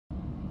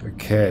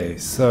Okay,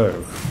 so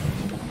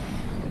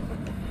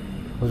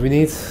what do we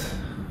need?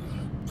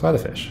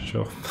 Fish,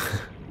 sure.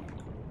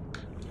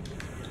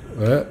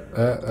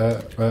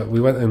 We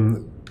went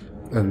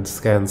and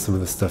scanned some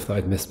of the stuff that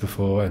I'd missed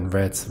before and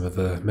read some of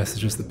the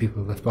messages that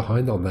people left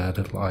behind on their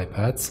little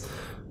iPads.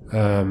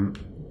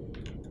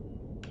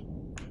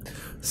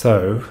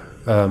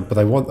 But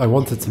I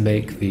wanted to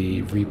make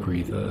the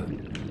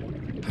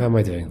rebreather. How am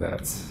I doing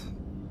that?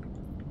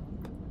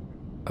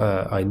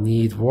 I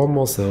need one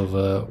more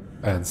silver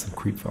and some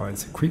creep vine.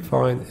 So creep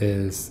vine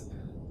is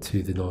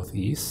to the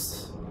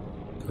northeast.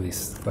 At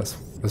least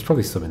there's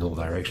probably some in all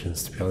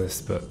directions, to be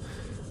honest, but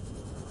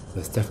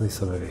there's definitely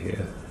some over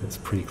here. It's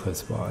pretty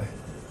close by.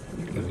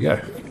 There we go.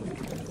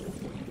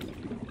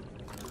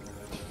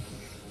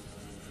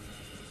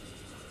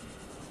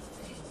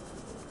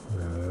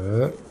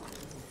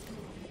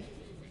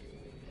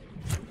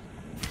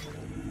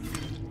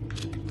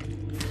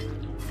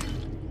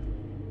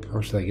 How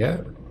much did I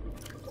get?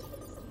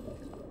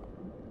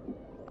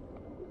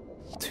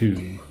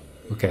 2.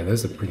 Okay,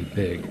 those are pretty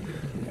big.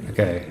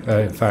 Okay,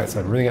 in fact,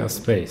 I'm running out of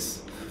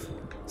space.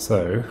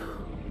 So,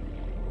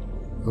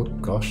 oh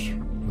gosh,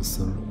 there's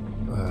some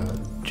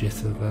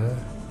jitter there.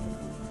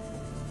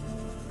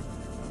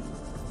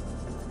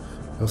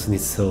 I also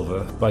need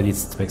silver, but I need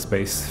to make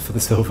space for the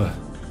silver.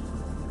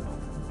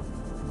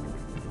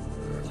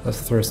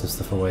 Let's throw some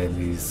stuff away in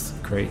these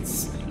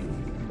crates.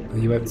 Are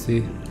you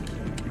empty?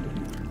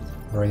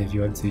 Are any of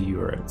you empty?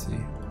 You are empty.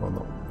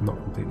 Well, not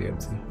completely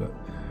empty, but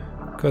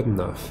good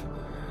enough.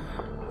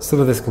 Some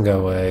of this can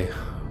go away.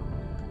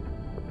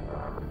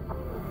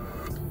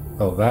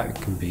 Oh, that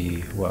can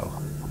be, well.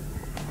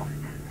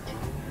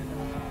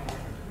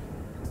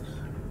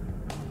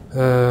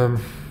 I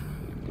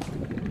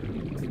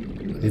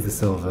need the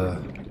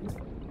silver.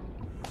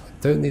 I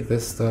don't need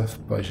this stuff,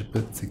 but I should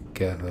put it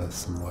together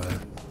somewhere.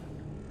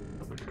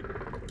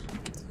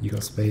 You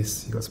got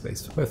space? You got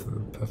space for both of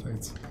them.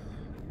 Perfect.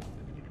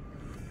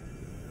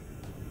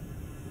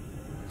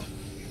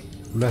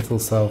 Metal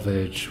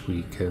salvage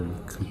we can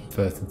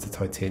convert into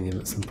titanium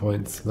at some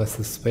point. Unless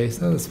there's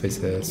space. Oh, there's space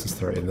here. Let's just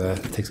throw it in there.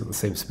 It takes up the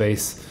same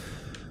space.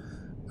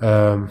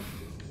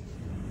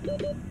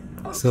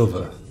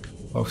 Silver.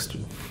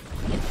 Oxygen.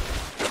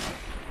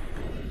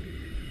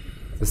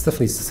 There's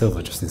definitely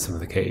silver just in some of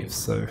the caves,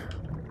 so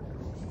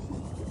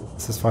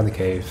let's just find a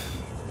cave.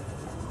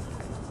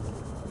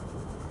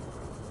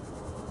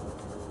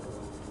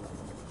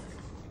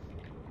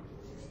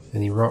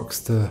 Any rocks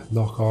to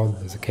knock on?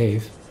 There's a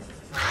cave.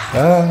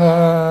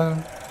 Ah!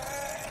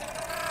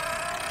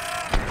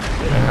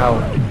 Ow.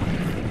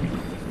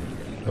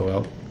 Oh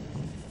well.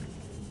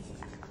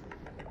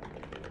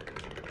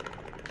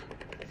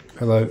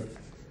 Hello.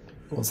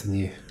 What's in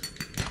you?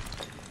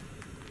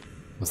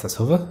 Was that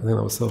silver? I think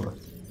that was silver.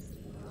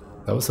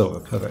 That was silver,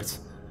 perfect.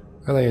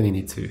 And I only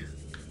need 2.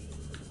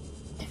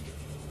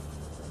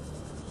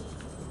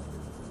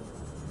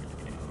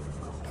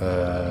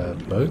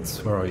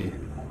 Boats? Where are you?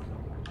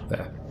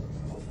 There.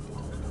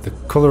 The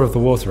colour of the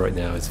water right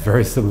now is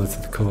very similar to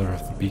the colour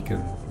of the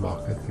beacon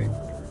marker thing.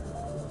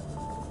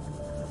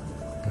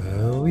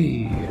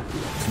 Wee.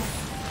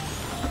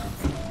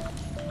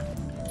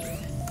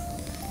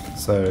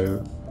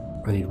 So,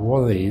 I need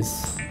one of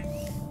these.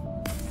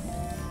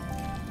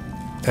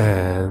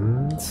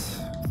 And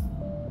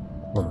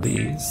one of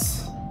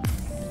these.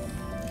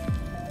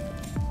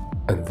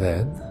 And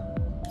then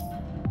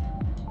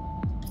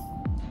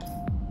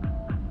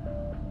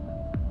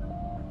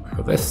we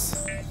got this.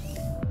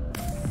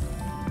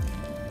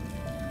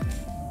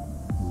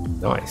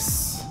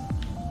 Nice.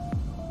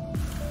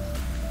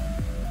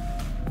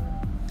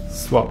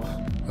 Swap,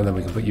 and then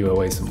we can put you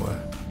away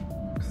somewhere.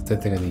 I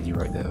don't think I need you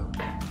right now.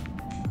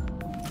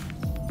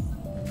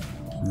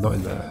 Not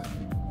in there.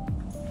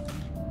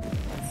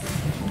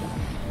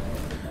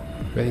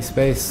 Any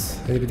space?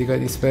 Anybody got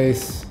any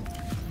space?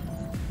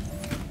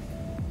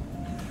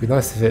 It'd be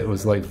nice if it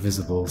was like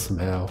visible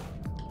somehow.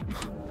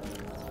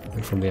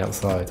 Like from the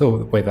outside.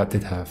 Oh wait, that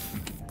did have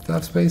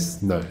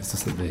space? No, it's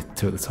just that the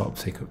 2 at the top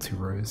take up 2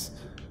 rows.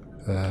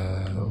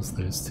 That was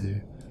those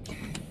 2.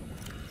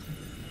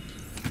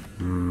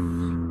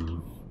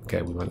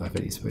 Okay, we won't have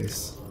any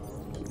space.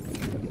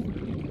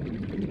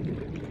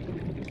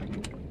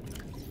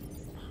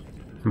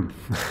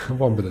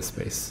 One bit of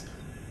space.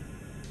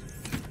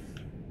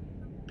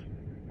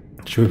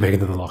 Should we make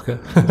another locker?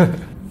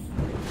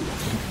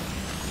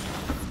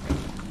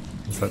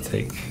 What's that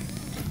take?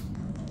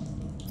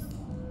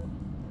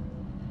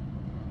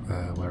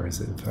 Where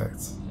is it in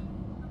fact?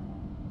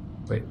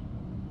 Wait.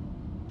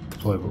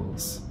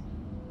 Deployables.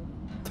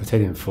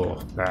 Titanium 4.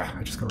 Ah,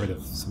 I just got rid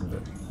of some of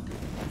it.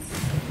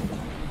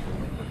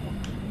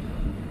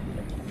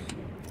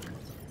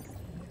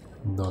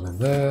 None in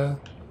there.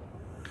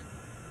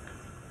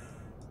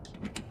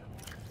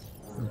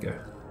 There we go.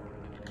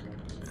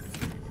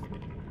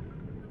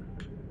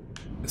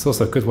 It's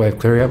also a good way of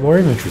clearing out more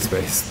inventory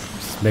space.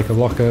 Just make a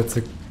locker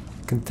to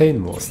contain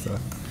more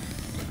stuff.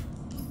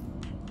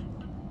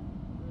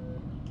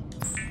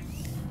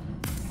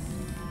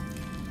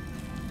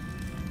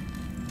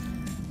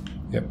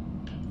 Yep.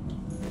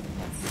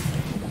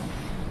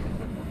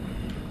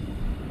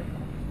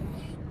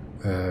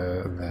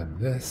 And then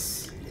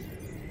this,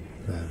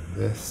 and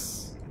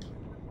this,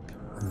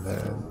 and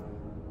then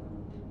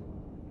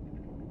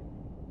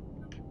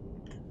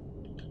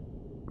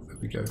there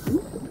we go.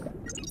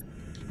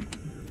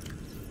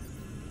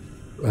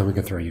 And we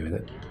can throw you in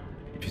it.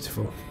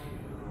 Beautiful.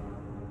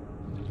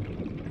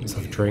 Let's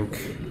have a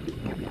drink.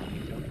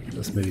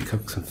 Let's maybe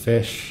cook some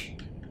fish.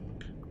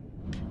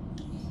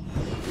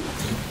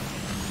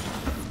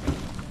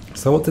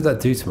 So what did that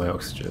do to my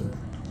oxygen?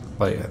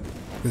 Like,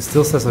 it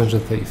still says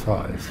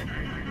 135.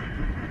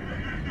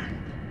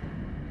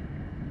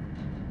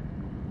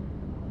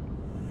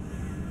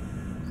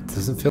 It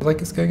doesn't feel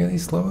like it's going any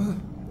slower.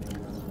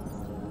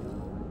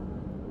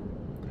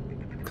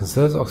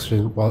 Conserves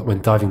oxygen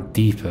when diving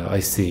deeper,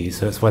 I see.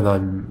 So it's when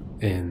I'm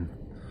in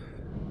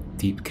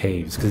deep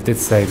caves. Because it did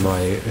say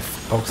my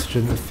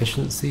oxygen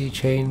efficiency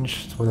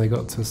changed when I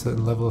got to a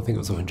certain level. I think it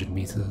was 100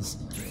 meters.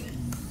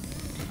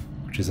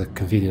 Which is a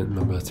convenient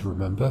number to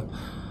remember.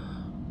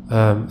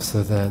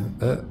 So then,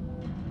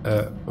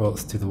 well,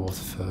 let's do the water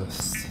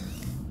first.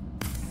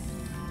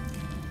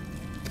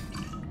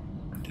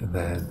 And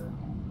then,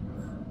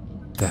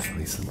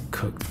 definitely some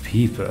cooked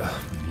peeper.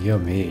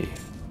 Yummy.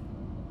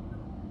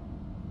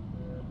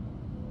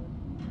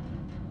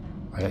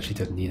 I actually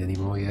don't need any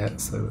more yet,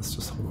 so let's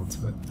just hold on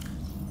to it.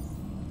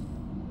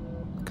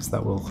 Because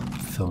that will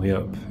fill me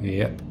up.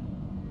 Yep.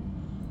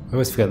 I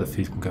always forget that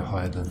food can go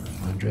higher than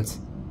 100.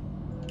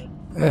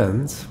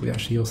 And we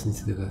actually also need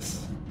to do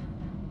this.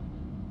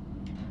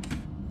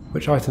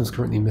 Which item's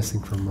currently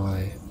missing from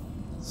my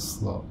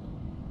slot?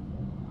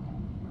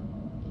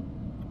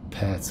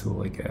 Repair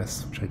tool, I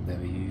guess, which I'd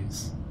never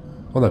use.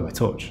 Oh no, my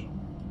torch.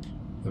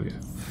 There we go.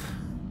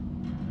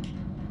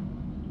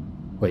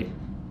 Wait.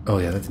 Oh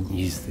yeah, that didn't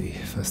use the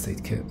first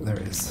aid kit. There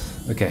it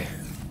is. Okay.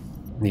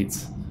 Neat.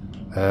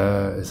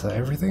 Is that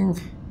everything?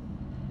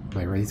 Am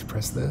I ready to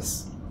press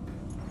this?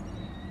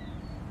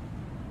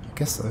 I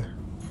guess so.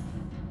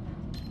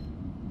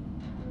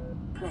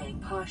 Playing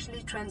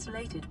partially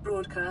translated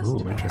broadcast.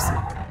 Ooh, interesting.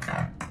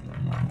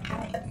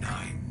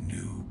 9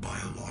 new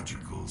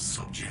biological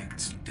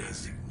subjects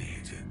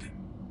designated.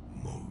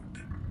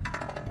 Mode.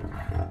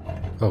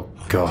 Oh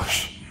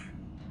gosh.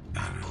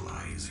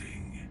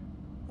 Analyzing.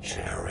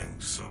 Sharing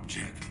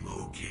subject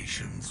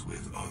locations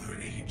with other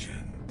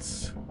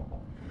agents.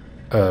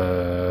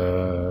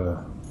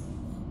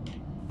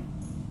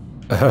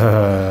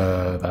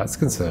 That's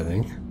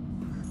concerning.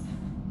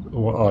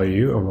 What are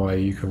you, and why are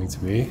you coming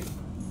to me?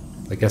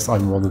 I guess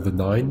I'm one of the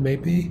 9,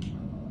 maybe?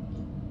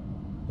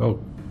 Oh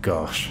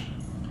gosh.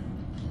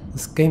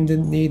 This game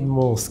didn't need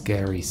more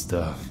scary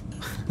stuff.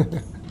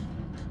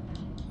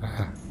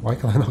 Why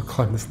can I not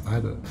climb this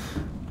ladder?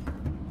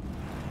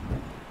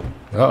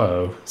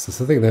 Uh-oh, so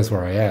something knows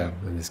where I am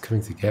and is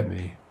coming to get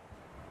me,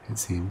 it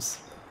seems.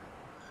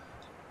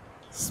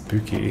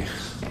 Spooky.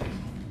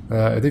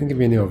 It didn't give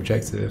me a new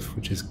objective,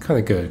 which is kind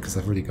of good because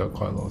I've already got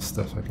quite a lot of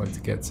stuff I'd like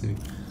to get to.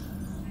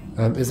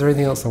 Is there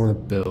anything else I want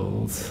to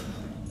build?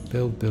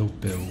 Build.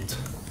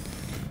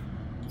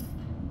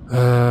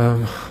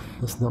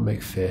 Let's not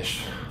make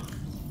fish.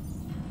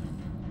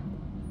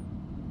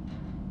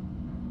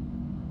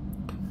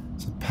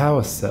 So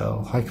power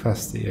cell, high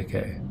capacity,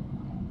 okay.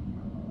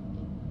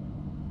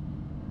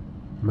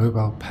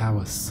 Mobile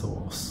power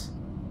source.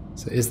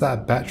 So is that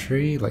a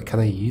battery? Like,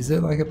 can I use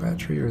it like a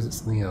battery, or is it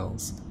something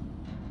else?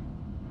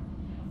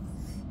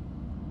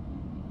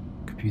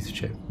 Computer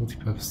chip,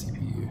 multi-purpose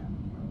CPU.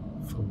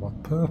 For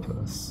what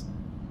purpose?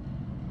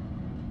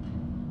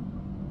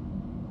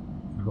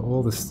 We've got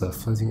all this stuff,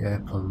 floating air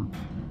pump.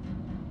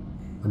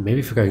 And maybe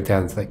if we're going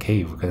down into that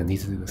cave, we're going to need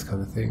to do this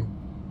kind of thing.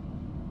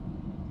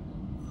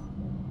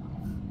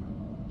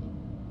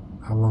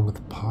 How long are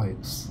the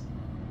pipes?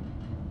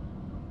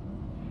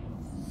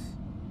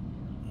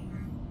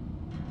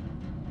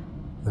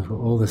 I've got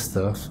all this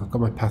stuff. I've got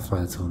my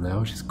Pathfinder tool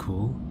now, which is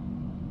cool.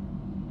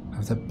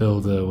 Habitat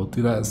builder, we'll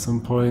do that at some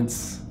point.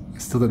 I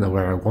still don't know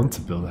where I want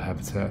to build a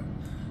habitat.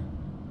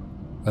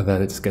 And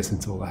then it just gets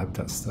into all the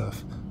habitat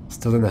stuff.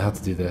 Still don't know how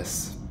to do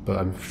this, but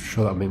I'm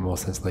sure that'll make more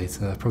sense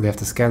later. I probably have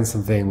to scan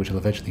something, which will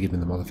eventually give me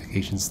the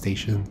modification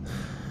station.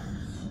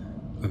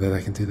 And then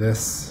I can do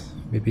this,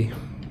 maybe.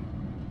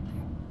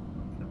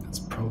 That's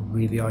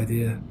probably the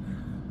idea.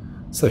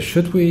 So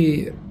should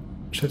we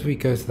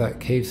go to that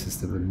cave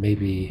system and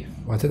maybe...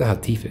 Well, I don't know how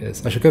deep it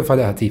is. I should go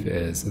find out how deep it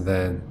is, and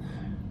then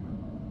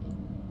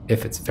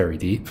if it's very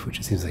deep, which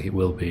it seems like it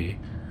will be,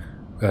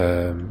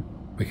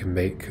 we can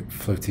make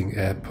floating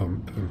air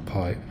pump and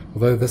pipe.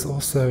 Although there's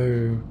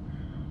also...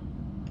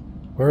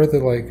 Where are the,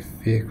 like,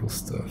 vehicle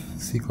stuff?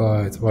 Sea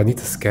glides. Well, I need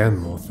to scan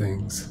more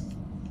things.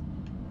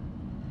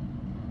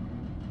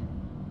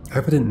 I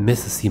hope I didn't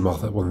miss a sea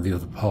moth at one of the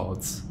other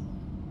pods.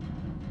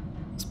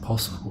 It's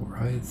possible,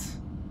 right?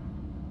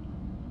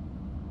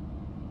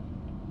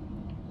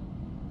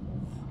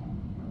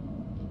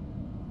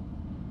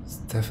 It's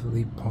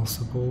definitely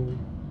possible.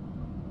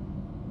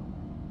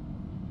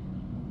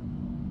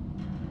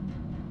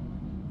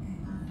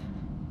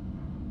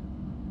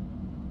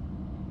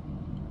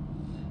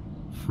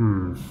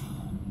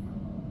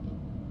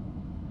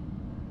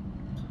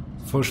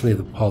 Fortunately,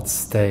 the pods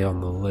stay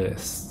on the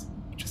list,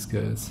 which is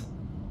good.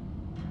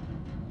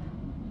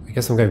 I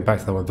guess I'm going back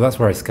to that one, but that's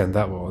where I scanned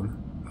that one.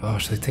 Oh,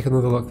 should I take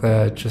another look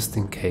there just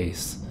in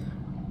case?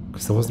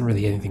 Because there wasn't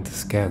really anything to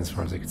scan as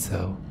far as I could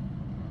tell.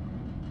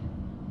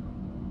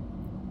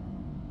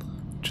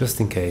 Just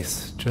in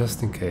case, let's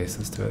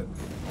do it.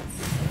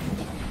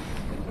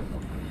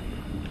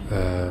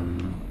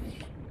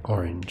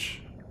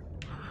 Orange.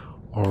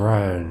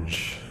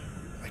 Orange.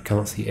 I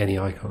cannot see any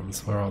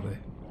icons. Where are they?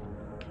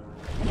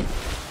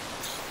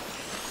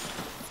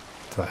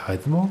 Did I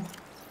hide them all?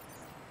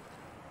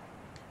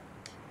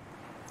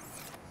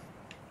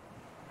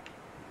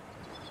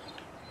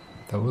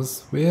 That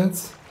was weird.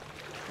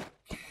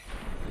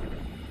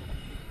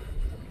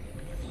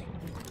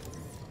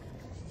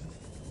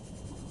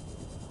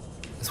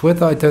 It's weird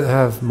that I don't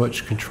have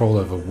much control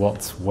over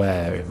what's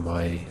where in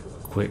my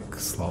quick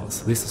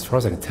slots. At least as far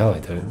as I can tell I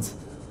don't.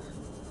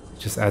 It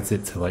just adds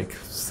it to like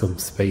some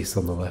space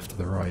on the left or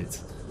the right.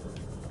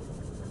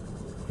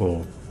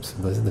 Or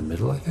sometimes in the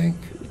middle, I think.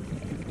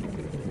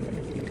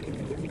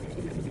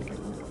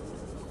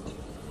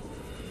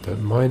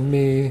 Don't mind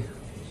me.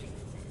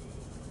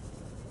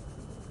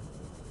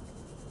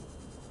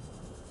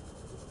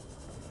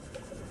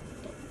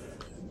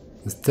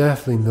 There's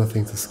definitely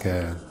nothing to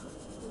scan.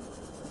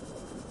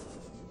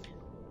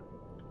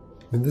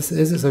 I mean, this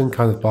is its own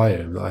kind of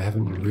biome that I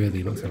haven't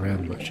really looked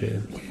around much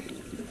in.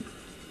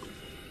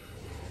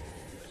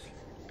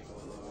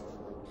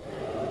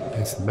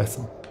 There's some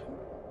metal.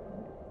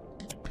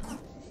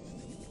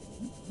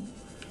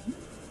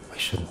 I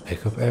shouldn't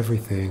pick up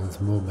everything, there's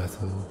more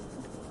metal.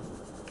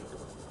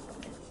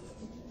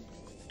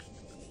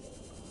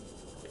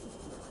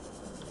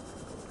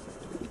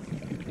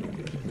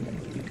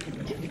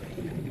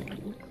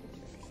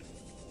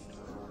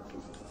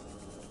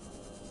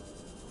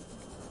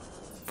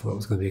 Thought it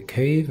was going to be a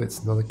cave,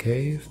 it's not a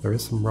cave. There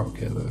is some rock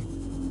here though.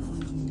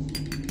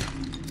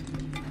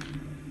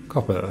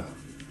 Copper.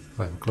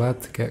 I'm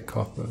glad to get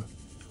copper.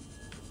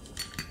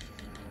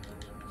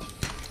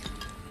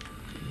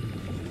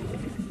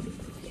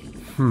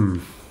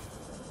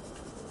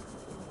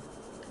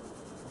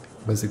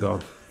 Where's it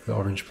gone? The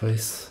orange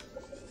place?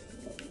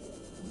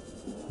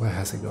 Where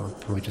has it gone?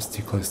 Am I just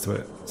too close to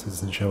it so it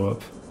doesn't show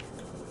up?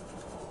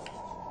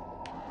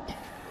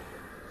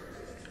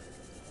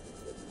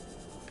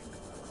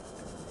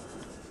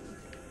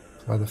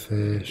 Other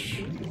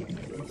fish.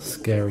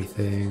 Scary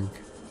thing.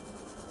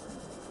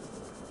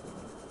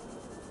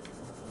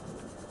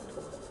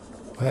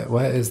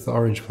 Where is the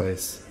orange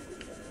place?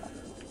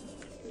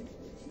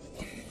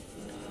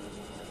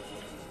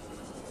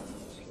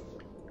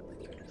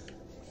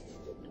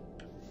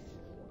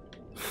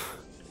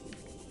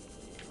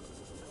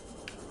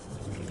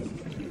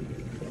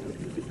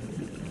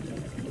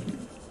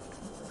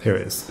 Here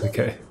it is,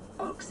 okay.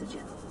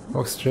 Oxygen.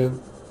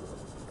 Oxygen.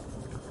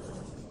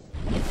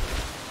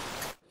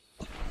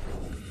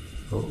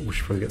 Oh, we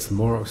should probably get some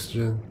more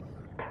oxygen.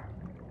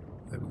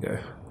 There we go.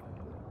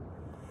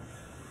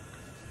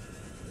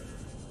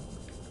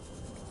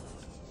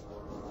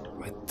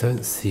 I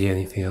don't see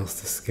anything else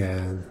to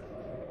scan.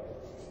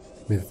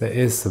 I mean, if there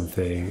is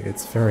something,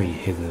 it's very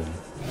hidden.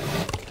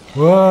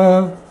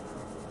 Whoa!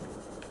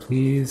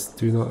 Please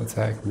do not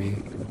attack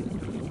me.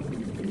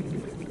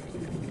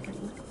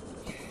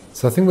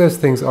 So I think those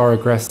things are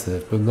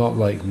aggressive, but not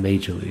like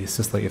majorly. It's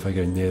just like if I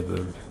go near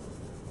them.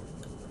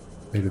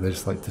 Maybe they're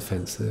just like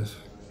defensive.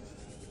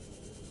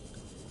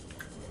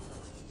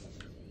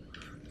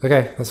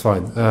 Okay, that's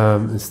fine.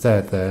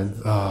 Instead then,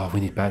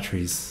 we need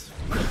batteries.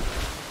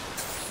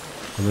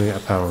 I'm gonna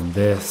get power on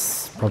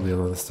this, probably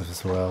on other stuff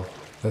as well.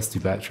 Let's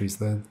do batteries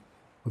then.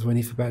 What do I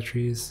need for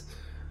batteries?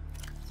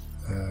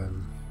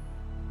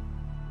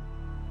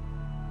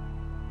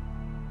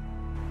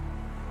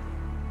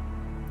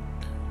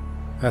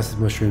 Acid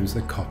mushrooms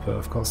and copper.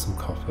 I've got some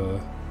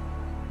copper,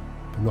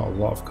 but not a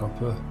lot of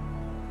copper.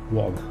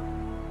 One.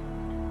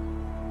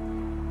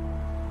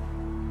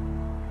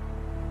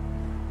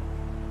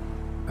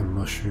 And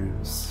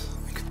mushrooms.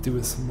 I could do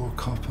with some more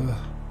copper.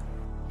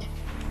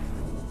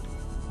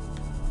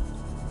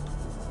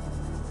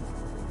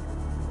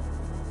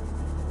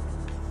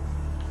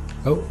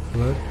 Oh,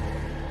 hello.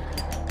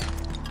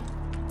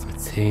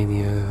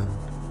 Titanium.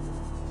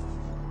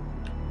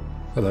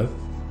 Hello.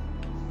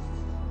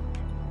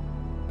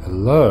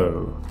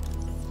 Hello.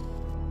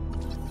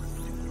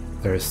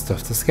 There is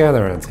stuff to scan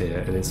around here,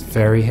 and it's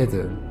very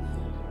hidden.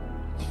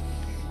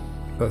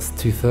 That's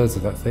 2/3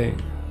 of that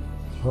thing.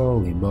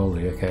 Holy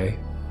moly, okay.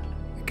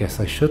 I guess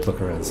I should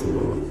look around some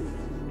more.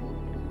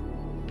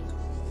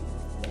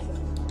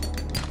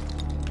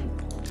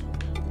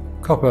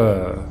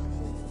 Copper!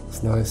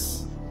 That's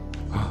nice.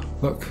 Oh,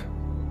 look!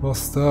 More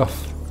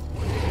stuff!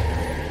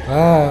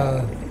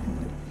 Ah!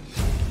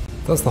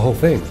 That's the whole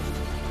thing.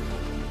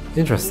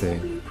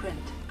 Interesting.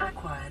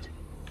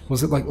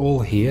 Was it like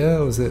all here,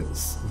 or was it...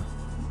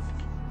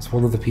 It's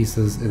one of the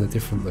pieces in a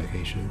different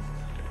location?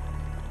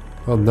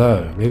 Oh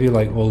no, maybe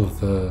like all of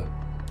the...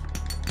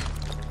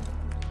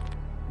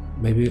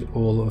 maybe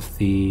all of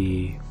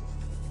the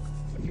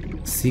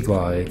sea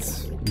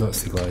glides, not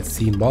sea glides,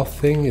 sea moth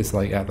thing is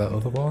like at that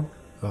other one?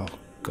 Oh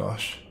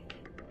gosh.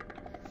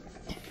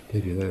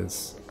 Maybe it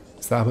is.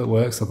 Is that how it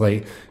works? Or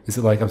like, is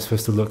it like I'm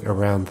supposed to look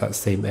around that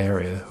same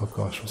area? Oh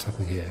gosh, what's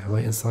happening here? Am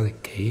I inside a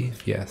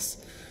cave?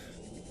 Yes.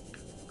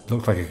 It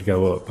looked like I could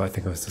go up, but I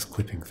think I was just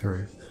clipping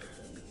through.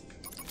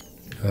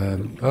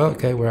 Oh,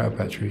 okay, we're out of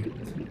battery.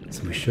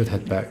 So we should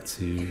head back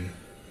to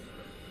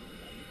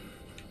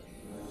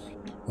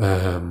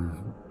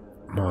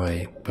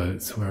my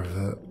boat,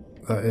 wherever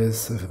that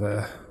is, over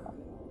there.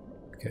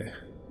 Okay.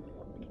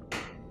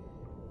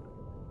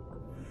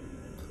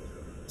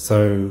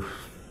 So,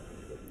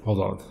 hold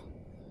on.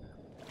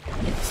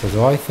 So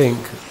do I think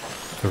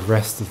the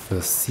rest of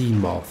the sea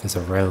moth is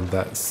around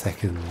that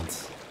second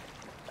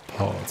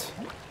pod?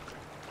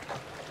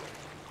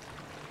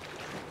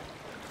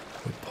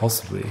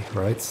 Possibly,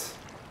 right?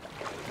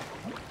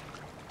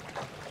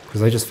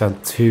 Because I just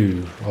found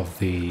 2 of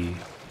the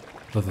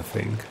other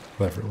thing,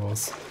 whatever it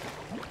was.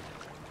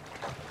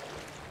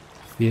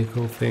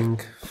 Vehicle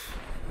thing.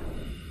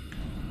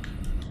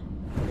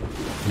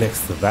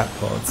 Next to that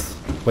pod.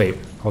 Wait,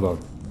 hold on.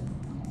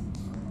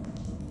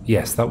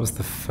 Yes, that was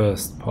the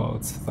first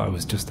pod that I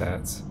was just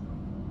at.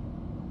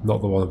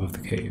 Not the one above the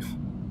cave.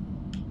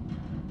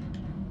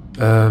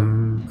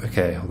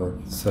 Okay, hold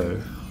on.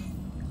 So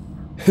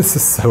this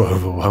is so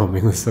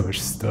overwhelming, there's so much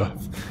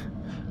stuff.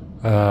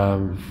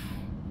 So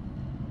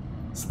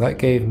that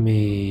gave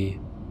me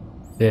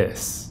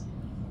this.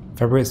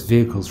 Fabricates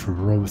vehicles from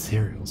raw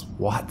materials.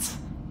 What?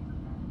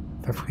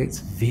 Fabricates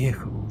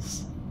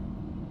vehicles?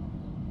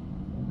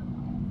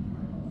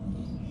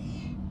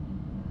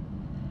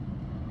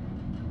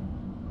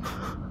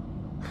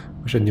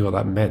 Wish I knew what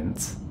that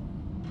meant.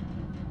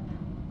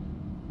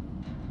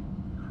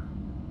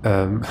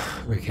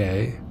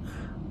 Okay.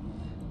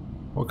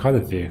 What kind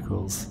of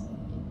vehicles?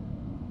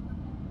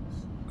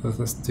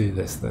 Let's do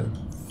this then.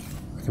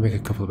 I can make a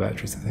couple of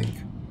batteries, I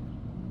think.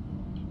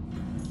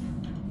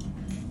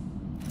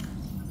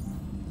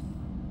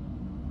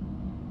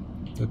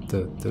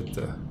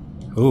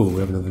 Oh, we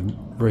have another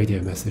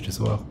radio message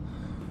as well.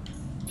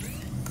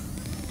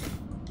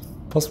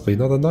 Possibly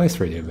not a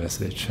nice radio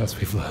message, as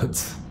we've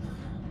learnt.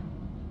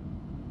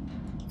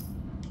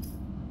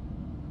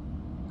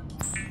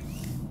 I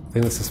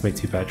think let's just make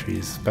 2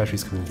 batteries.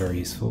 Batteries come in very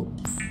useful.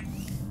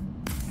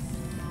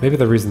 Maybe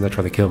the reason they're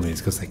trying to kill me is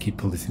because they keep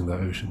polluting the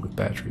ocean with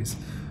batteries.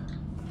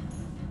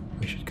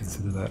 I should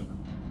consider that.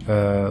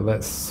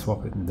 Let's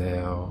swap it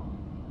now.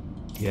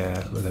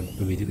 Yeah, and then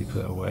immediately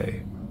put it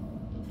away.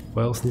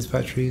 What else needs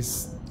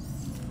batteries?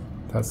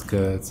 That's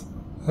good.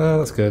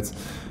 That's good.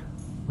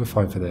 We're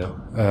fine for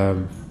now.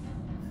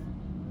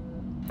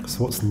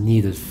 So what's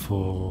needed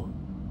for...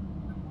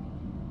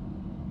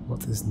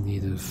 What is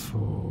needed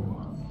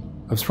for...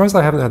 I'm surprised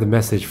I haven't had a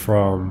message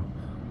from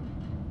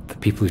the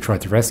people who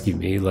tried to rescue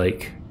me.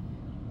 Like,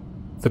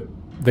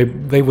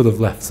 they would have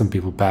left some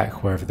people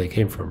back wherever they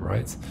came from,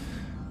 right?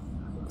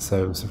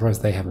 So I'm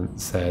surprised they haven't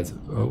said,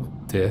 oh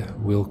dear,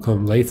 we'll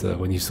come later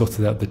when you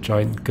sorted out the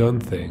giant gun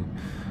thing.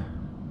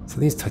 So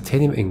these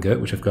titanium ingot,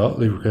 which I've got,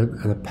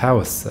 lubricant, and a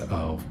power cell.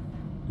 Oh,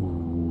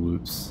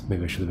 oops.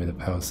 Maybe I should have made a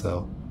power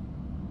cell.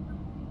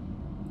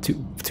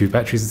 Two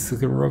batteries of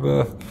silicon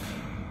rubber.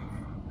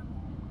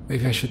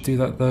 Maybe I should do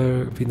that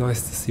though. It'd be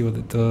nice to see what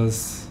it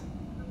does.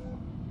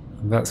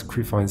 And that's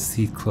Creepvine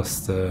seed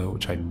cluster,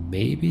 which I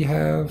maybe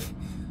have.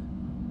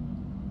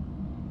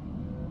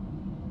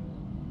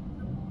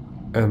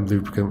 And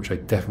lubricant, which I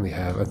definitely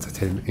have. And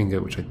titanium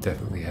ingot, which I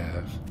definitely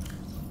have.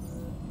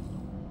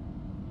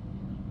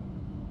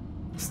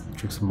 Let's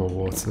drink some more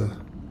water.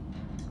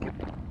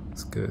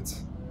 That's good.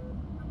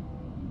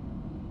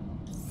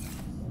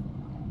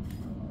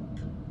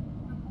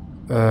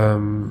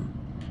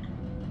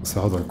 So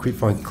hold on,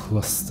 Creepvine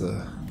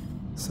cluster.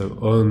 So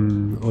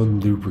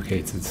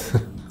unlubricated.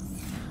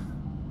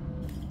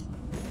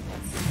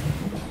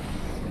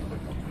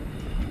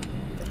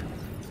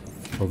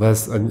 Well,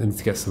 there's. I need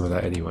to get some of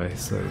that anyway,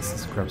 so let's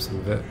just grab some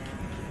of it.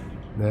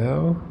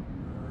 Now,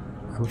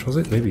 how much was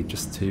it? Maybe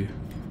just 2.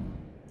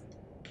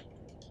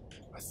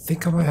 I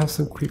think I might have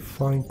some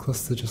Creepvine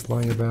cluster just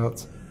lying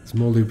about. There's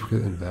more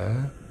lubricant in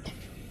there.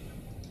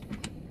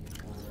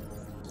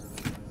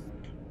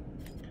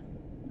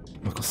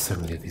 I've got so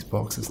many of these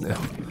boxes now.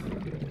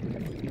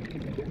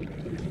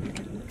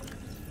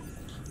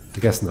 I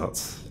guess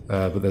not,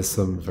 but there's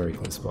some very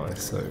close by,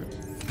 so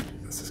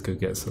let's just go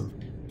get some.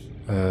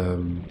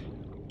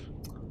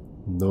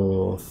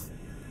 North,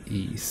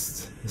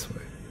 east, this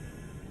way.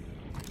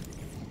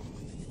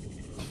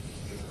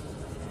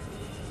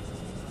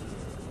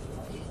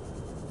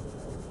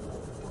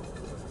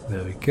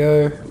 There we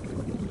go.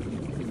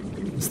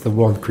 It's the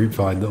one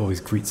Creepvine that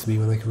always greets me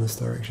when I come this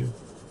direction.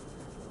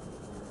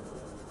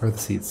 Where are the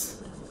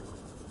seeds?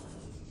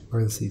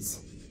 Where are the seeds?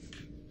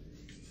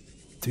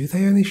 Do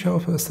they only show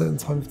up at a certain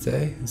time of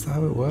day? Is that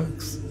how it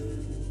works?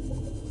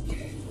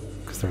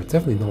 Because there are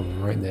definitely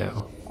none right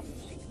now.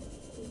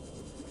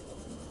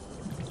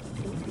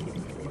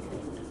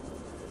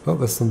 Oh,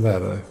 there's some there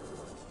though.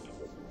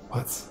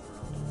 What?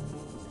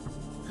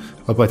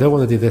 Oh, but I don't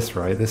want to do this,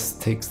 right? This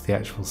takes the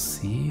actual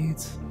seed.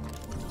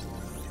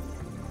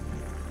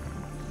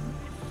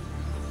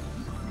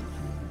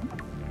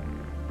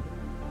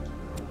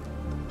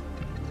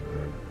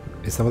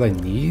 Is that what I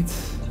need?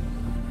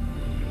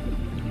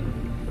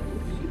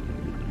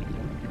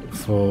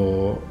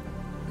 For...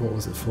 what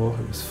was it for?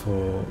 It was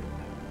for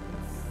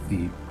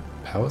the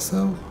power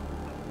cell?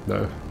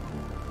 No.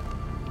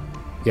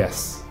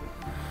 Yes.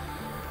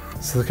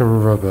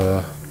 Silicon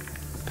rubber,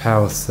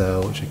 power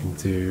cell, which I can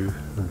do,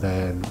 and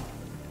then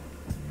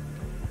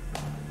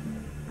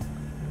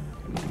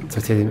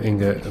titanium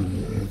ingot,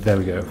 and there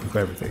we go. We've got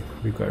everything.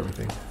 We've got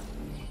everything.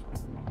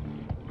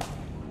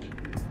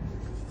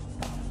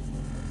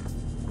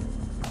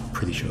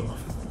 Pretty sure.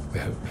 I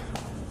hope.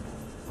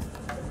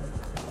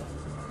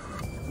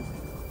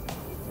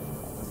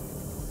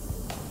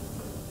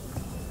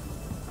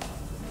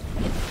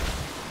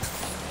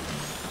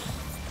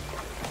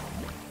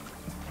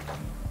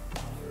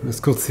 It's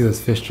cool to see those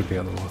fish jumping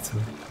out of the water.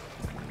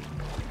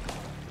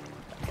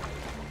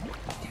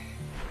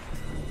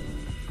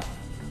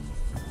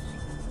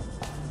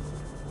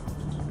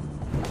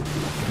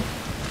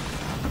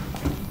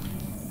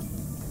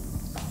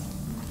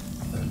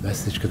 The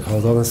message could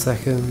hold on a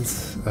second.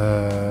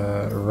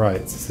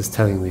 Right, this is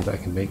telling me that I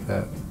can make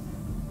that.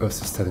 Oh, it's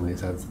just telling me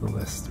to add to the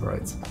list,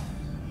 right.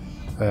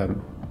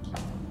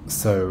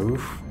 So,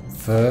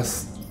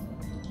 first,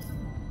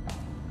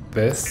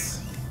 this.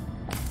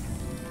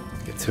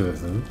 Get 2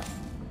 of them.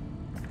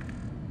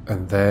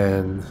 And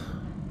then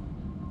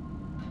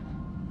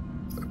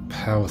a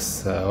power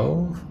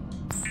cell.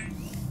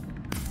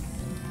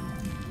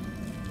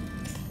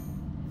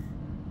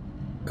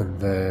 And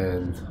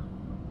then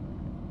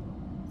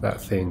that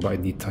thing, but I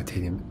need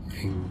titanium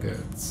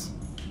ingots.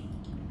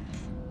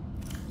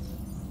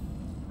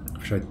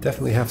 Which I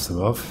definitely have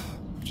some of,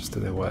 just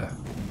don't know where.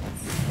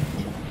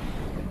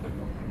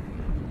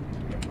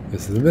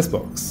 This is in this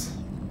box.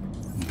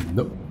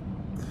 Nope.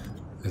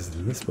 This is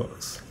in this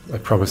box. I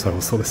promise I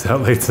will sort this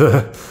out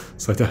later,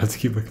 so I don't have to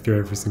keep looking through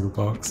every single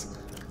box.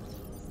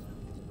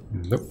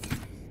 Nope.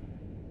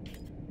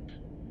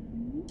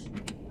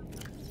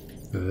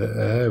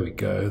 There we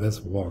go,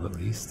 there's one at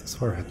least. I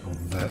swear I had more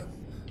than that.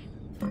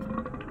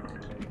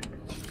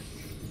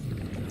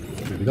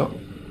 Maybe not.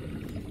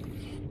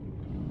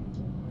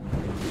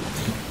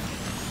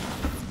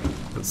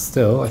 But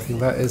still, I think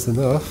that is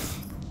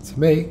enough to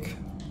make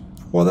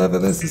whatever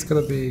this is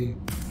going to be.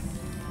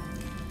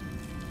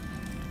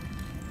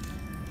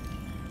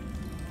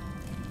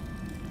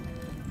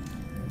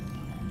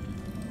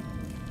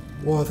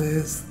 What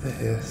is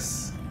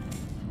this?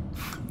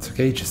 It took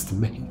ages to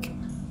make.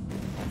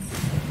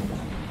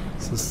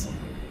 This is...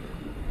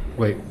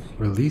 Wait,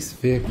 release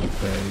vehicle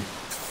bay.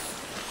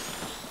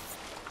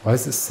 Why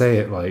does it say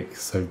it like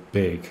so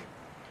big?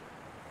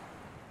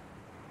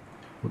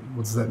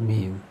 What does that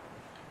mean?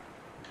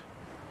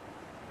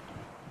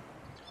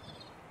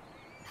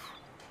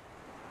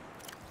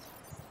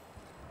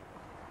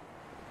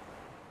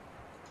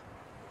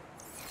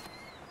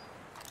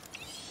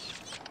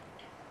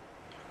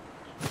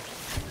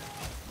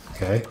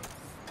 Okay.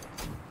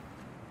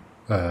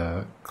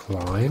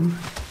 Climb.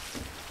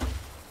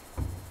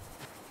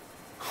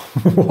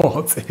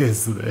 What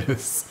is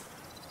this?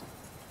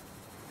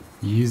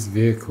 Use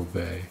vehicle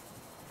bay.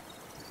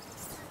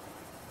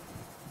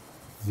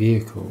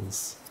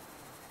 Vehicles.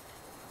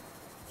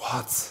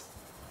 What?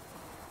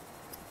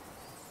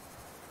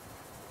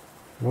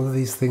 What are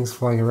these things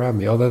flying around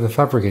me? Oh, they're the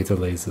fabricator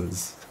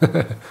lasers.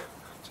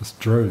 Just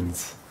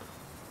drones.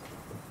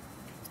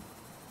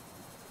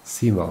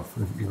 Seamoth,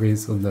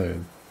 ingredients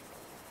unknown.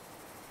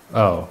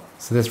 Oh,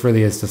 so this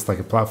really is just like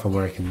a platform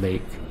where I can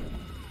make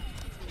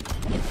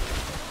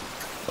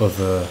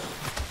other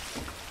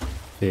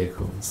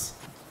vehicles.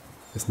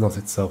 It's not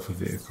itself a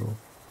vehicle.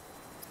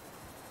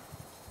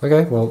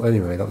 Okay, well,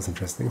 anyway, that was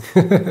interesting.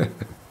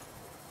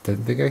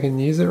 Don't think I can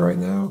use it right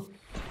now.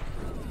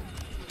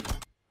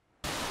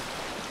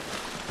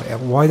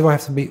 Why do I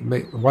have to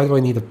why do I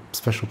need a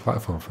special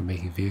platform for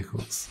making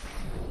vehicles?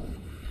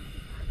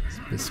 It's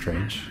a bit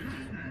strange.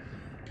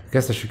 I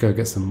guess I should go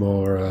get some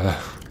more,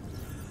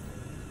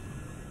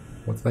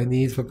 what do I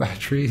need for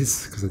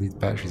batteries? Because I need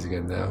batteries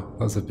again now.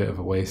 That was a bit of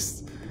a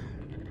waste.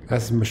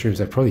 Acid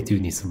mushrooms, I probably do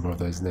need some more of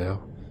those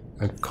now.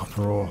 And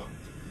copper ore.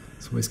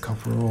 It's always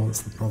copper ore,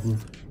 that's the problem.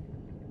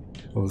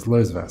 Well, there's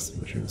loads of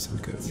acid mushrooms, so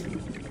good.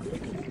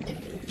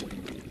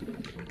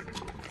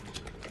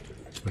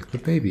 Like the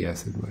baby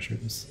acid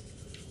mushrooms.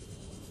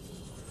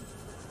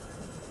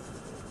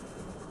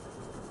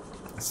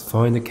 Let's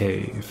find a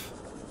cave.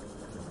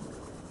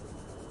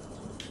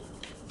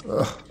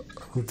 Ugh,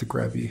 I want to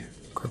grab you.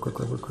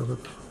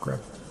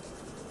 Grab.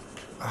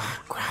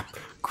 Ah, grab.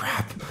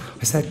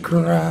 I said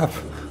grab.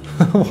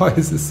 Why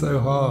is this so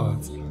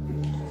hard?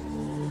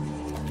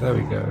 There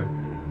we go.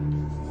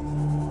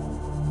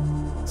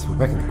 So we're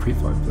back in the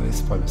creepvine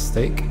place by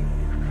mistake.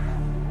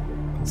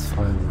 That's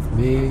fine with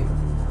me.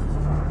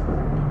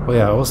 Oh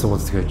yeah, I also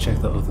wanted to go check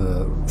the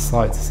other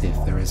site to see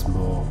if there is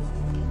more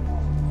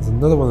There's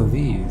another one of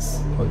these.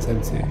 Oh, it's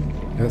empty.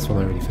 Yeah, that's one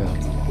I already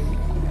found.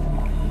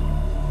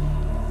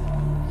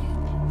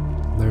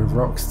 No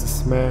rocks to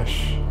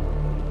smash.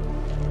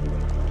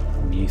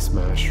 New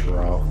smash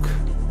rock.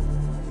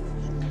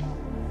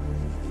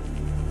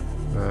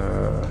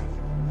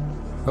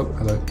 Oh,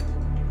 hello.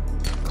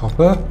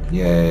 Copper?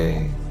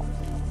 Yay!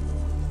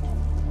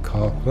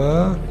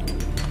 Copper?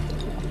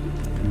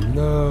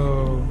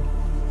 No!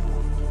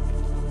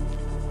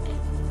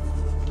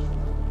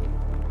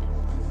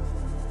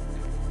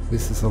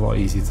 This is a lot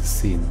easier to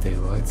see in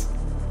daylight.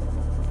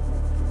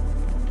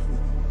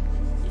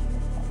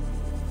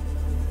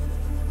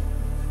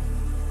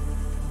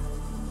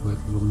 With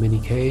a little mini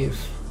cave.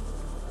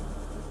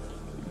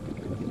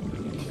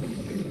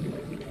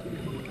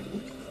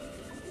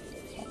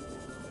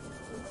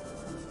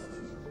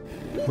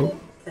 Oh.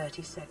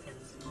 30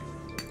 seconds.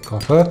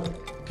 Copper?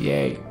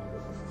 Yay!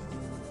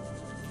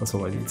 That's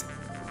all I need.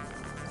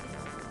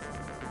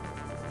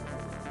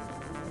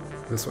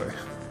 This way.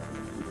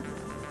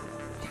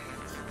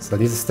 So I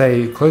need to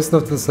stay close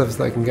enough to the surface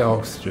that I can get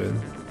oxygen,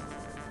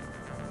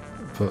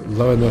 but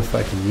low enough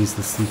that I can use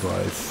the sea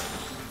glides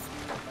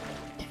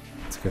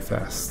to go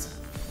fast.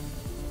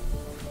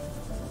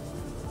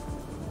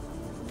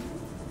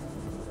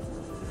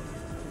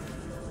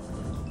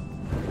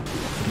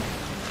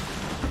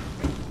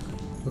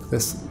 Look at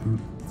this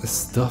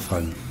stuff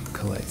I'm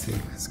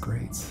collecting. It's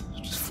great. It's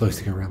just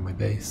floating around my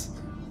base.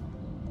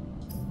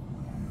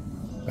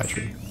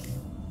 Battery.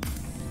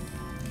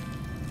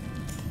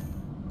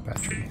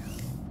 Battery.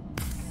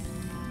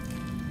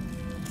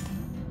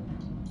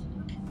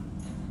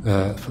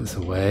 Put this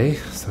away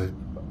so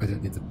I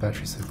don't need the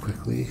battery so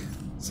quickly.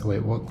 So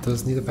wait, what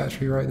does need a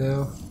battery right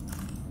now?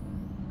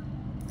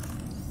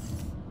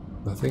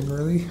 Nothing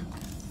really?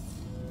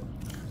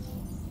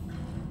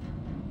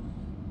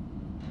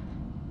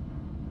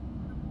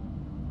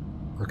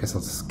 I guess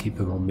I'll just keep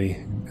them on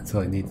me until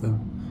I need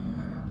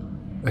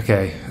them.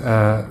 Okay,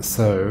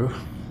 so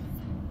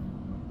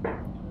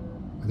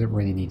I don't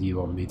really need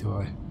you on me, do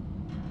I?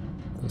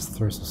 Let's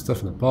throw some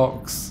stuff in a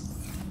box.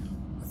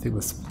 I think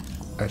there's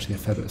actually a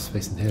fair bit of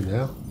space in here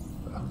now.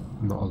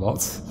 Not a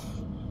lot.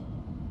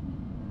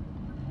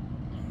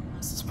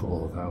 Let's just put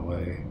all of that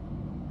away.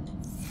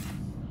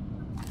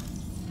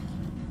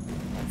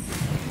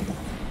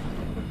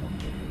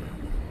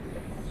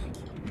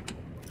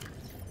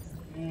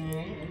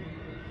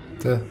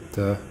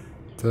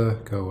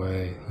 Go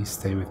away. You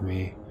stay with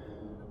me.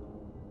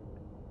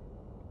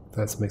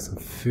 Let's make some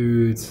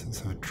food.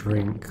 Let's have a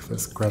drink.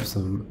 Let's grab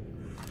some.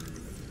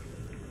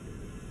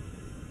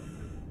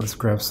 Let's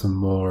grab some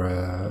more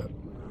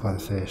by the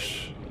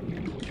fish.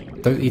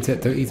 Don't eat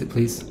it. Don't eat it,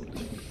 please.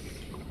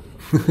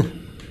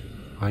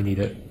 I need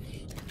it.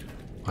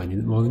 I need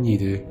it more than you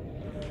do.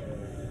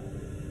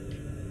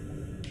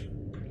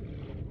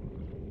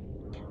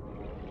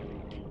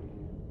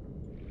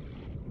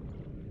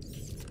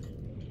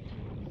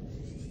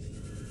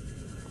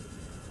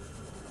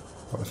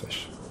 By the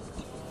fish.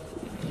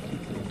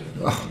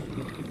 Oh.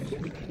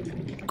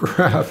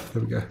 Grab.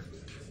 There we go.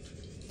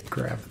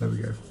 Grab. There we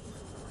go.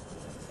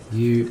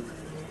 You.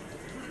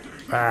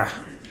 Ah.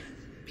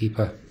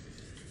 Peeper.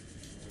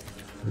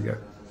 There we go.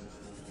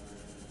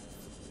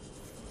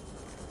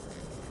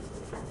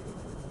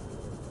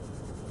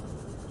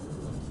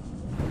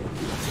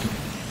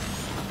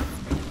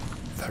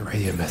 That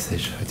radio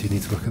message. I do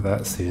need to look at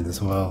that soon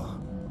as well.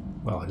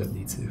 Well, I don't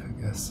need to,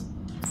 I guess.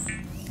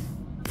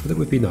 But it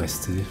would be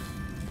nice to.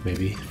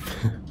 Maybe.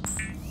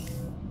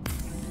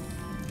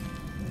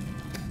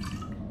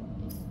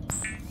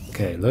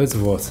 Okay, loads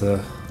of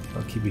water.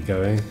 That'll keep me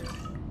going.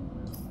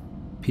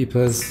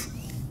 Peepers.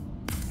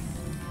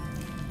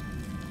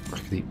 I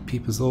could eat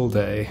peepers all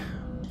day.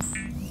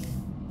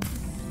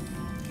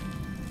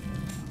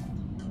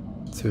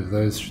 2 of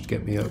those should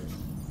get me up.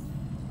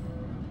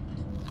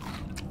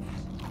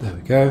 There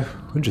we go.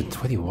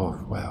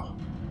 121. Wow.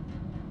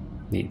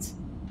 Neat.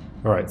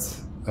 Alright.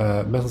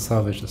 Metal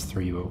salvage, just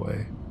 3 you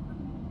away.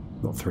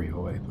 Not 3 you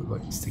away, but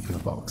like stick in a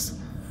box.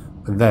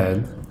 And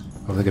then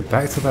I'm going to go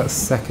back to that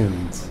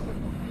second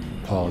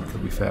pod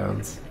that we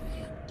found.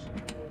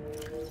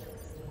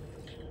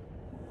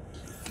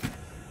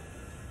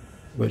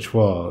 Which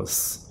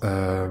was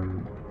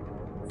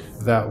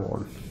that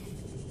one.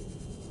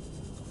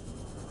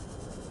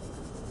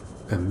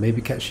 And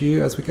maybe catch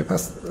you as we go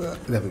past.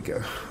 There we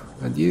go.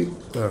 And you?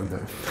 Oh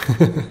no.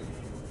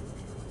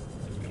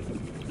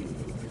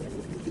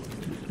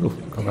 Oh,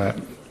 got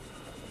that.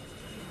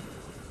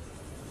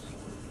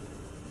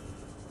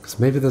 Because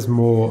maybe there's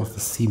more of the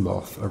sea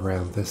moth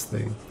around this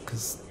thing.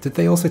 Because did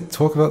they also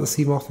talk about the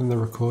sea moth in the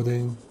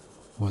recording?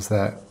 Or was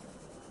that?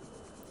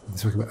 I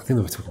think they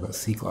were talking about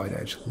sea glide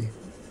actually.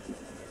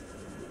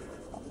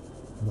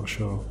 I'm not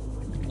sure.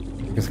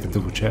 I guess I can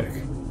double check.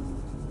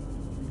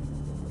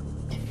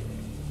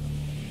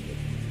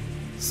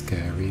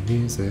 Scary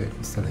music.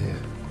 What's down here?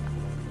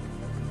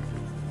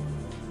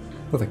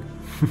 Nothing.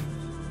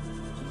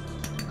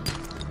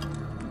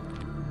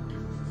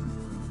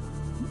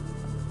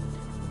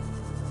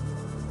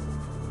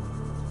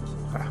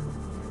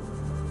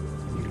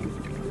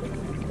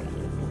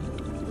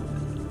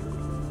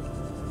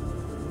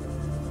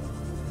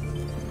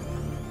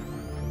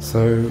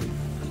 So,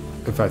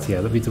 in fact, yeah,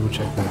 let me double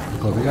check the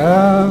recording.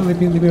 Ah,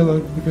 leave me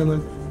alone, leave me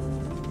alone.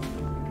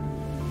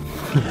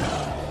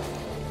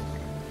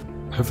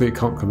 Hopefully it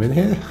can't come in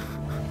here.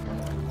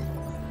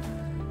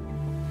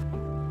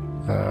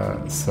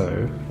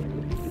 So,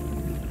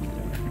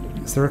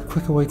 is there a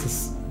quicker way to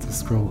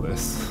scroll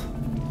this? I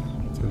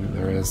don't think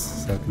there is,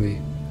 sadly.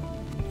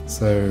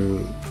 So,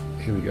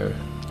 here we go.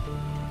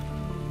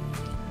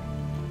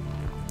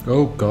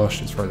 Oh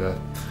gosh, it's right there.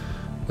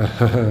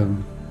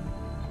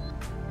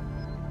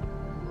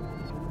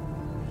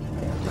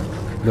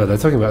 No, they're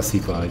talking about sea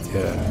glide,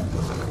 yeah.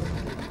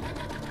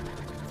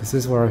 This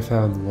is where I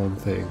found one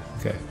thing.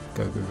 Okay,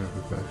 go.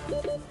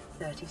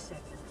 30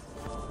 seconds.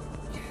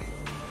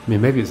 I mean,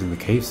 maybe it's in the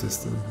cave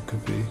system. It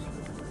could be.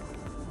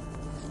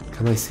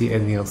 Can I see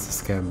anything else to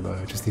scan though?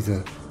 I just need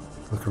to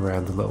look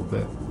around a little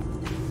bit.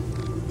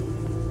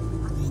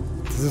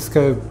 Does this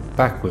go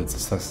backwards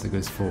as fast as it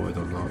goes forward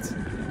or not?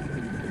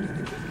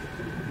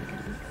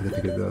 I don't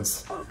think it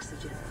does.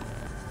 Oxygen.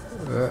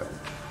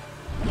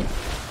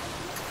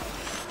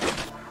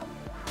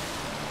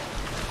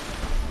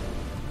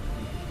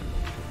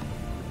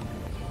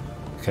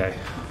 Okay.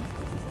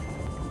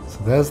 So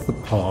there's the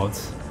pod.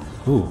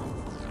 Ooh.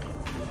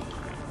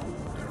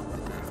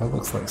 That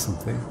looks like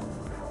something.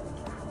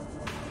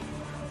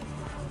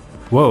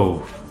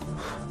 Whoa!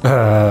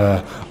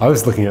 I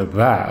was looking at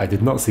that. I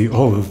did not see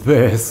all of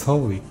this.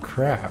 Holy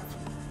crap.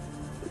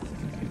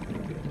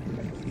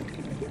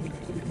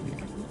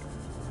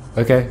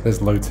 Okay,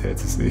 there's loads here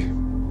to see.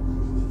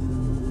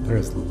 There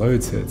is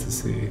loads here to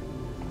see.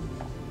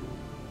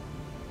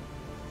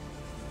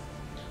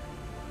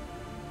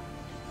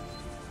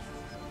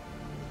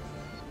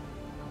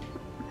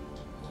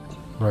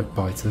 Right,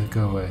 biter,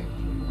 go away.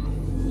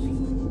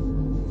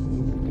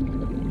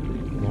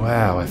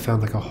 Wow, I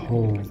found like a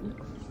whole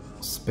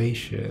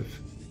spaceship.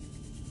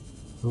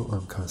 Oh,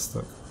 I'm kind of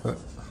stuck.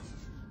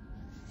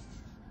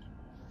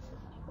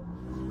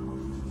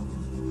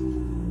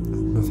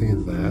 Nothing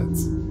in that.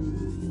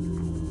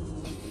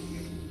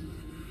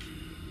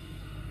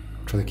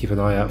 I'm trying to keep an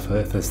eye out for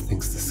if there's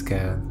things to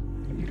scan.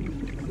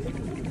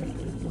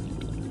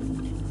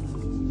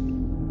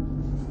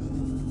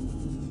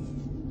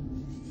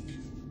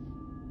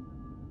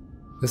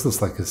 This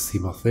looks like a sea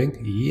moth thing.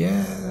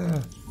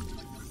 Yeah!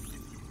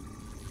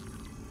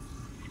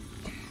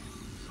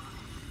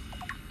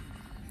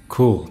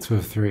 Cool, 2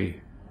 of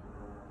 3.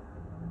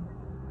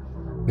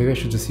 Maybe I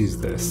should just use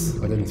this.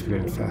 I don't need to be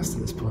going fast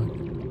at this point.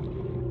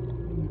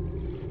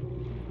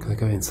 Can I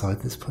go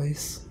inside this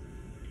place?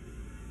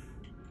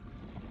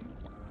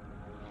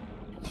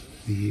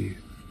 The...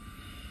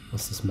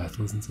 What's this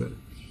metal, isn't it?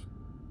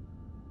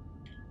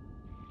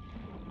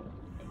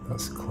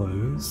 That's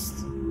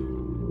closed.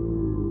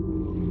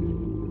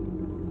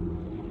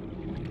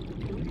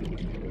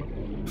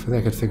 I think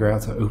I could figure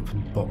out how to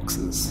open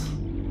boxes.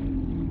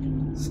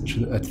 Such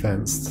an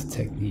advanced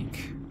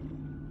technique.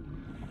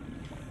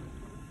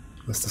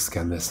 Let's just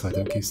scan this so I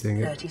don't keep seeing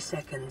it. 30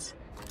 seconds.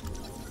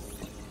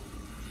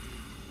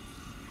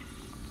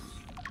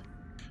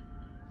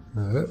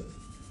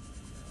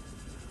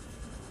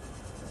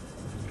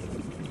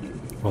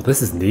 Well,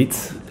 this is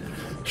neat.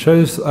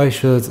 Shows I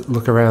should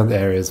look around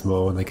areas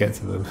more when I get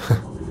to them.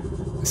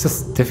 It's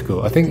just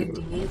difficult. I think...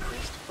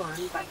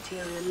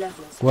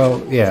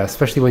 Well, yeah,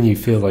 especially when you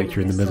feel like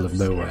you're in the middle of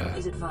nowhere.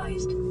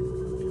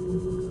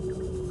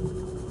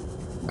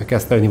 I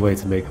guess the only way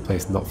to make a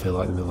place not feel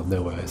like the middle of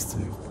nowhere is to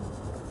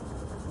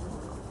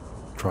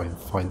try and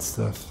find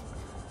stuff.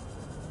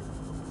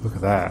 Look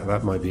at that,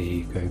 that might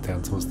be going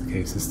down towards the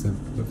cave system.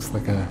 Looks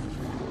like a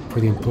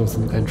pretty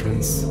important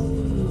entrance.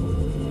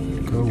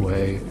 Go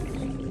away.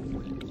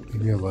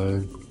 Leave me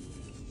alone.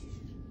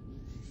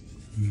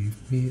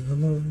 Leave me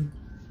alone.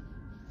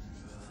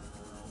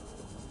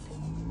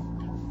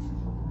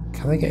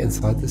 Can I get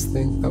inside this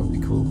thing? That would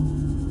be cool.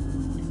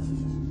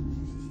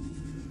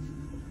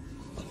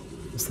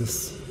 What's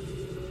this?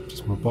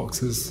 Just more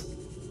boxes.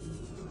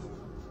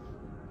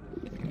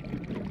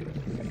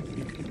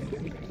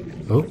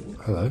 Oh,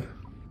 hello.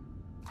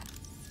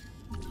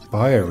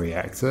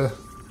 Bioreactor.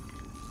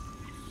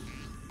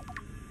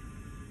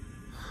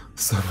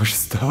 So much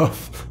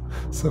stuff.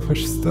 So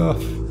much stuff.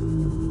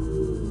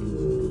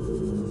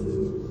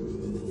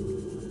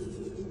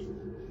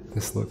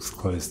 This looks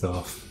closed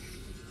off.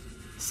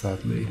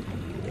 Sadly.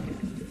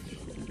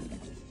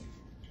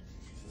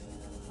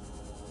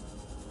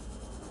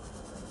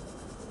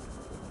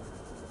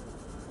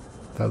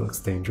 That looks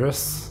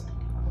dangerous.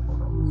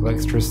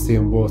 Electricity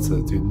and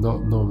water do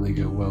not normally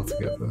go well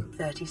together.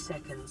 30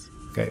 seconds.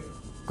 Okay.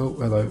 Oh,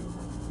 hello.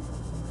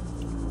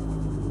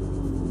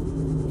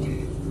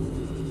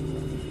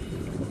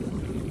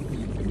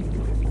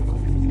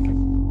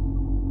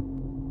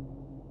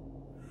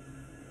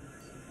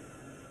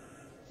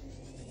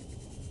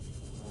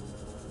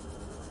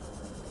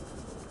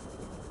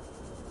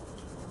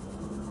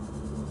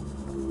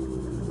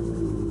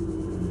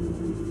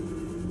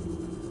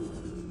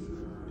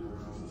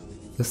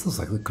 This looks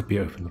like it could be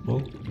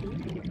openable.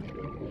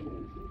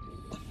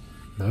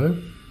 No?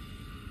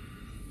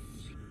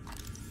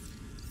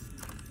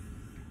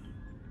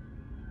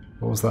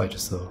 was that I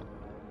just saw?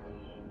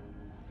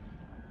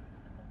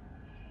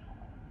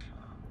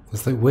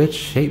 There's like weird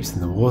shapes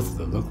in the water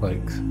that look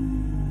like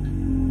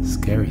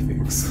scary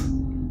things.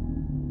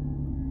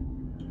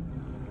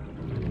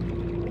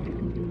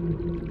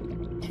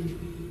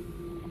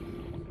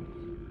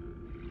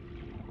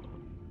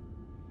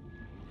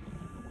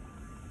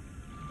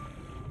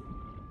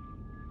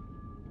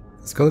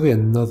 There's got to be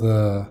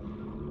another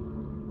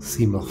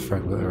sea moth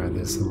fragment around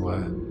here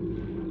somewhere.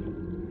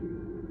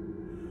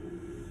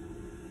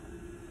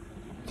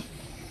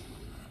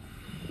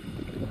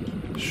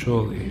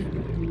 Surely.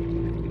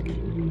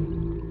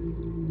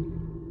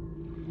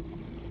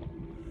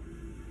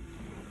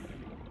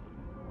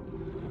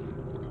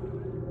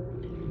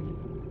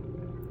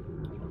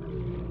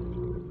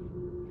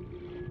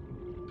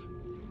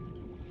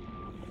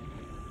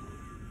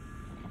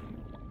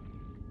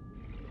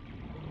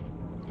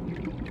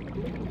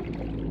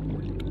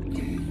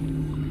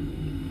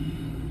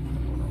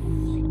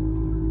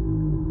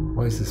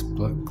 Why is this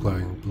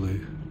glowing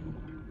blue?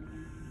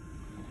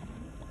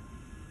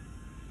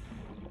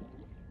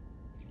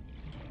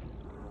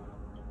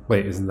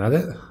 Wait, isn't that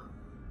it?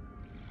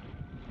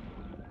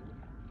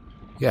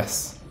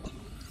 Yes.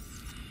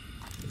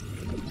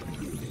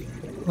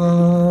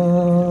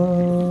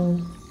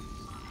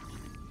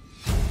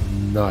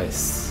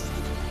 Nice.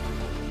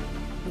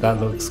 That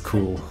looks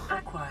cool.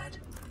 Acquired.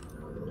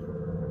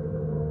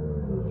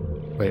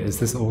 Wait, is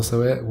this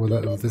also it? Will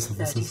this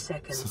 30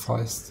 seconds.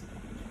 suffice?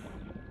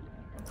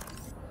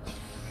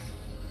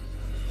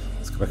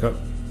 Let's go back up.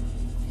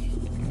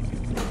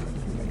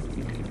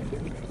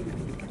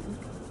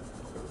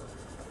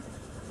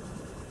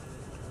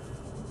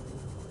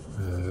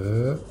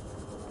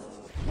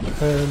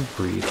 And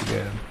breathe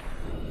again.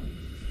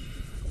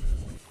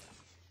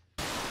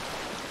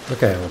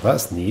 Okay, well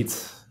that's neat.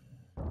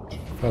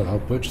 Found a whole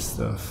bunch of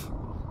stuff.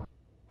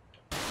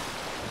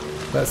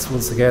 Let's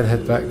once again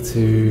head back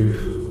to...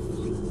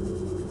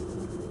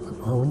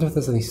 I wonder if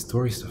there's any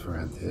story stuff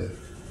around here.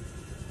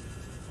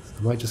 So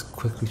I might just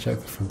quickly check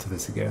the front of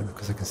this again,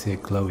 because I can see a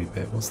glowy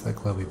bit. What's that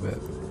glowy bit?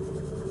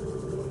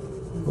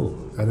 Oh,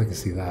 and I can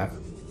see that.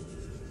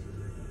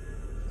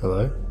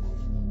 Hello?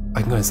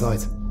 I can go inside.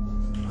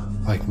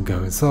 I can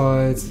go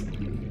inside.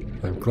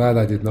 I'm glad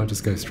I did not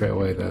just go straight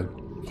away then.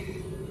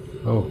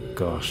 Oh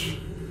gosh.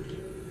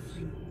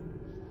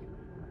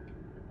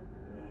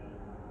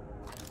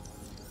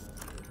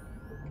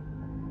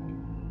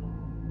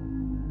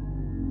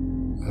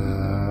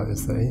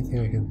 Is there anything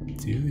I can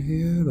do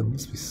here? There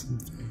must be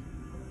something.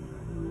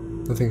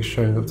 Nothing's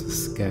showing up to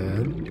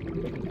scan.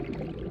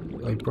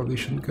 I probably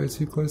shouldn't go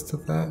too close to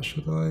that,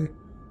 should I?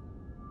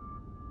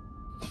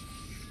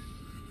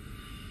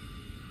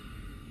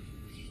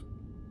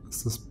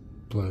 It's just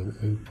blown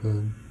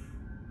open.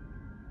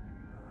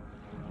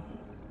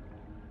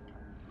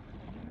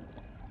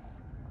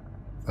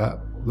 That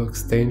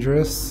looks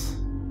dangerous.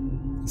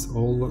 This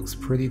all looks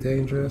pretty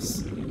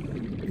dangerous.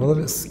 None of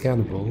it's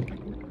scannable.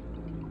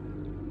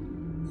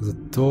 There's a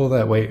door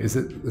there. Wait, is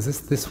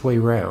this way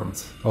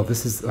round? Oh,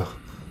 this is... Oh,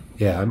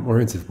 yeah, I'm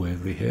oriented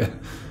weirdly here.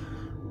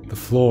 The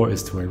floor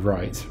is to my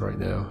right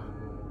now.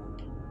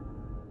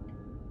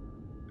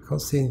 I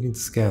can't see anything to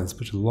scan. There's a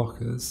bunch of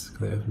lockers.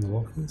 Can I open the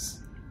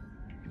lockers?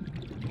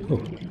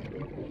 Oh.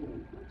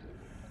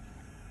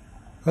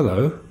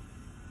 Hello.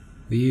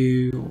 Are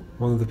you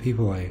one of the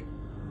people I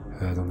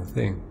heard on the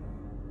thing?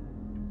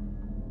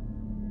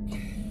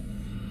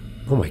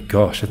 Oh my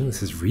gosh, I think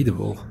this is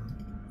readable.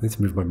 I need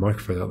to move my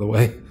microphone out of the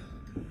way.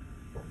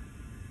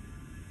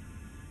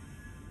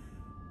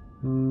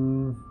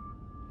 No,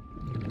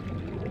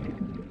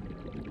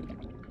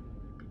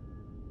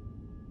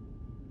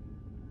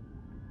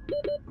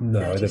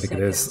 I don't think it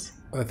is.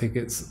 I think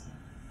it's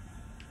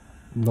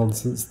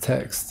nonsense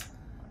text.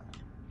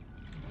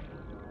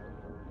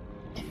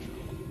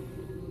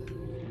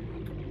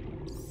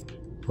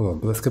 Hold on,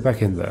 but let's go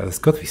back in there. There's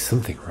got to be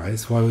something, right?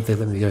 So why would they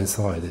let me go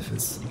inside if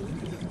there's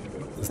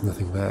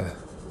nothing there?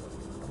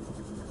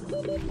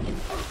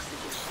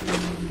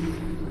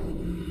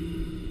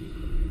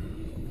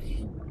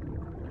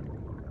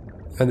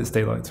 And it's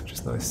daylight, which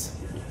is nice.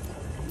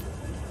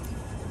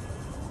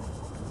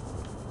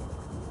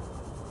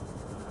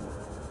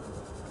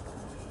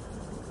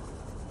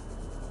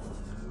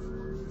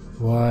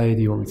 Why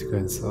do you want me to go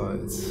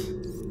inside?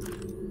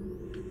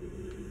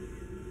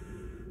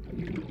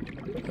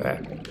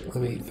 Let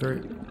me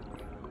through.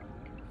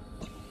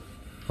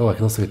 Oh, I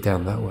can also go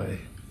down that way.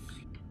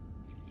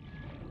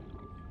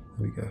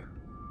 There we go.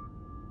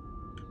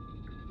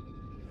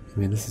 I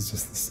mean, this is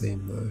just the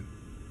same though.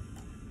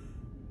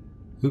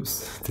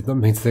 Oops, did not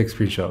mean to take a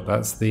screenshot.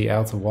 That's the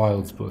Outer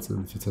Wilds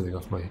button for turning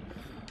off my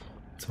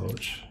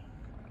torch.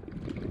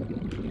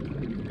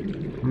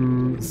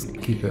 Let's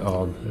keep it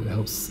on. It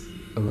helps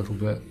a little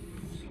bit.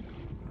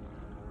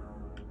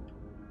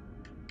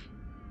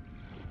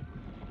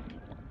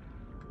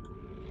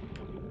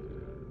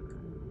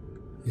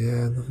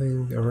 Yeah,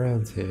 nothing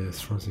around here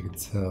as far as I can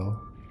tell.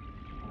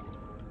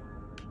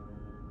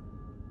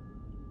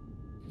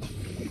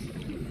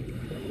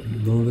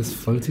 None of this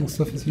floating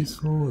stuff is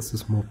useful. This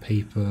is more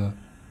paper.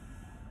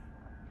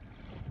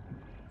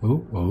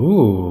 Oh,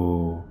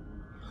 oh,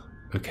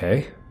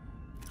 okay.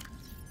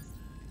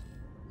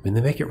 I mean,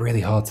 they make it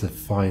really hard to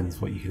find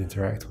what you can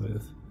interact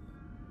with.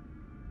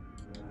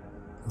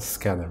 Let's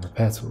scan the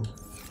repair tool.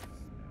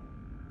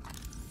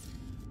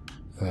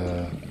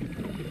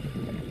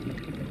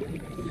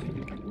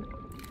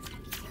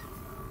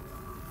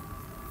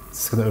 Is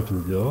this gonna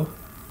open the door?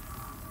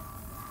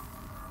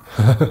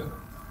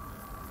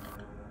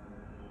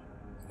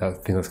 I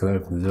think that's gonna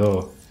open the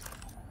door.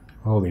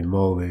 Holy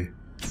moly.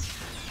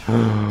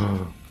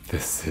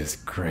 This is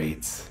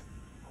great.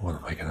 What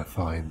am I gonna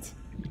find?